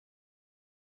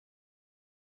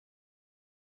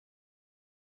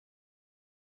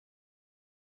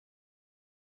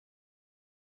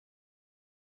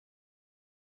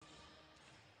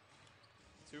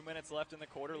2 minutes left in the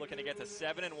quarter, looking to get to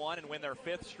 7-1 and win their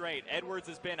 5th straight. Edwards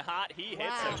has been hot. He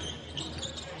hits it.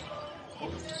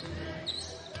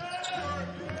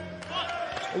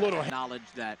 A little knowledge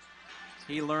that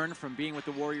he learned from being with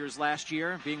the Warriors last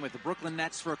year, being with the Brooklyn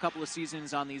Nets for a couple of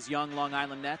seasons on these young Long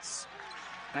Island Nets.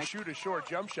 Shoot a short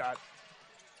jump shot.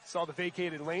 Saw the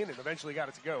vacated lane and eventually got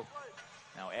it to go.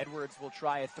 Now Edwards will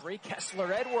try a three.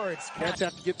 Kessler Edwards. Cats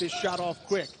have to get this shot off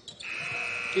quick.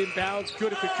 Inbounds,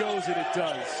 good if it goes, and it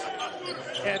does.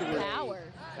 Edwards. Power.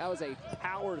 That was a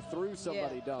power through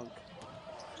somebody dunk.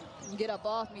 Get up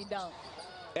off me dunk.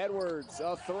 Edwards,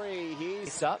 a three.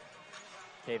 He's up.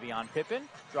 Tavion Pippen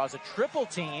draws a triple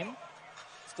team.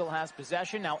 Still has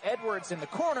possession. Now Edwards in the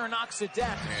corner knocks it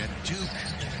down. And Duke,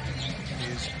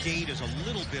 his gate is a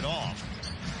little bit off.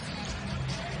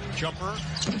 Jumper.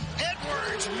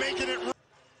 Edwards making it.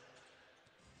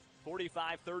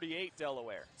 45-38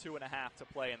 Delaware. 2.5 to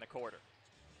play in the quarter.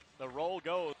 The roll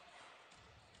goes.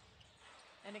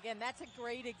 And again, that's a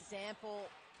great example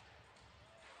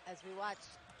as we watch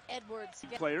Edwards.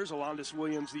 Players, Alondas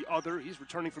Williams, the other. He's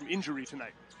returning from injury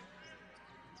tonight.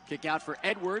 Kick out for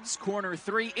Edwards. Corner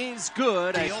three is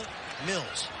good. Deal.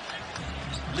 Mills.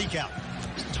 Leak out.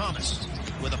 Thomas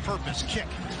with a purpose. Kick.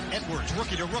 Edwards,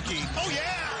 rookie to rookie. Oh,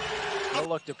 yeah! No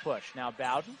look to push. Now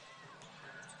Bowden.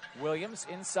 Williams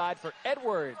inside for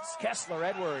Edwards. Kessler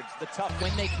Edwards, the tough.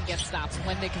 When they can get stops,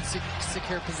 when they can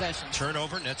secure possession.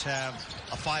 Turnover. Nets have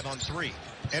a 5-on-3.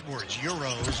 Edwards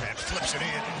Euros and flips it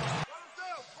in.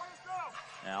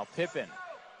 Now Pippen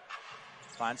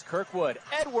finds Kirkwood.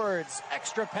 Edwards,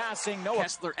 extra passing. No.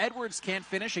 Kessler Edwards can't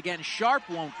finish. Again, Sharp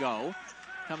won't go.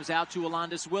 Comes out to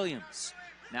Alondas Williams.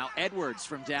 Now Edwards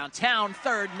from downtown.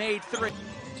 Third, made three.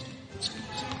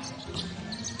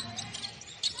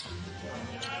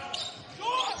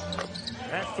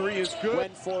 That three is good.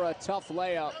 Went for a tough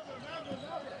layup.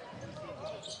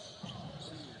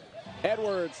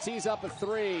 Edwards tees up a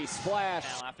three. Splash.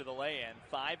 Now after the lay-in,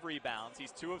 5 rebounds.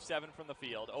 He's 2 of 7 from the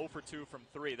field, 0 for 2 from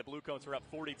 3. The Blue Coats are up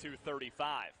 42-35.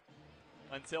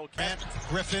 Until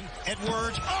Griffin,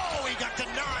 Edwards. Oh, he got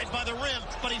denied by the rim,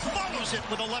 but he follows it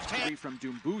with a left hand. From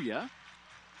Doumbouya.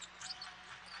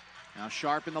 Now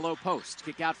Sharp in the low post.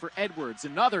 Kick out for Edwards.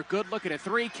 Another good look at a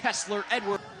three. Kessler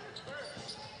Edwards.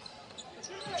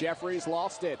 Jeffries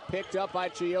lost it. Picked up by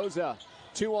Chiozza.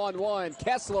 2-on-1.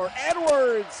 Kessler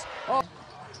Edwards. Oh.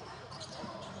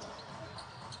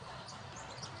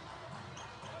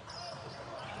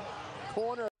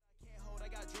 Corner. I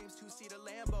got dreams to see the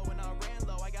Lambo and I ran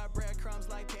low. I got breadcrumbs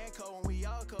like Panko and we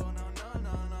all go. No.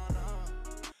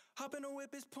 Hop in the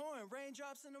whip is pouring.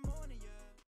 Raindrops in the morning.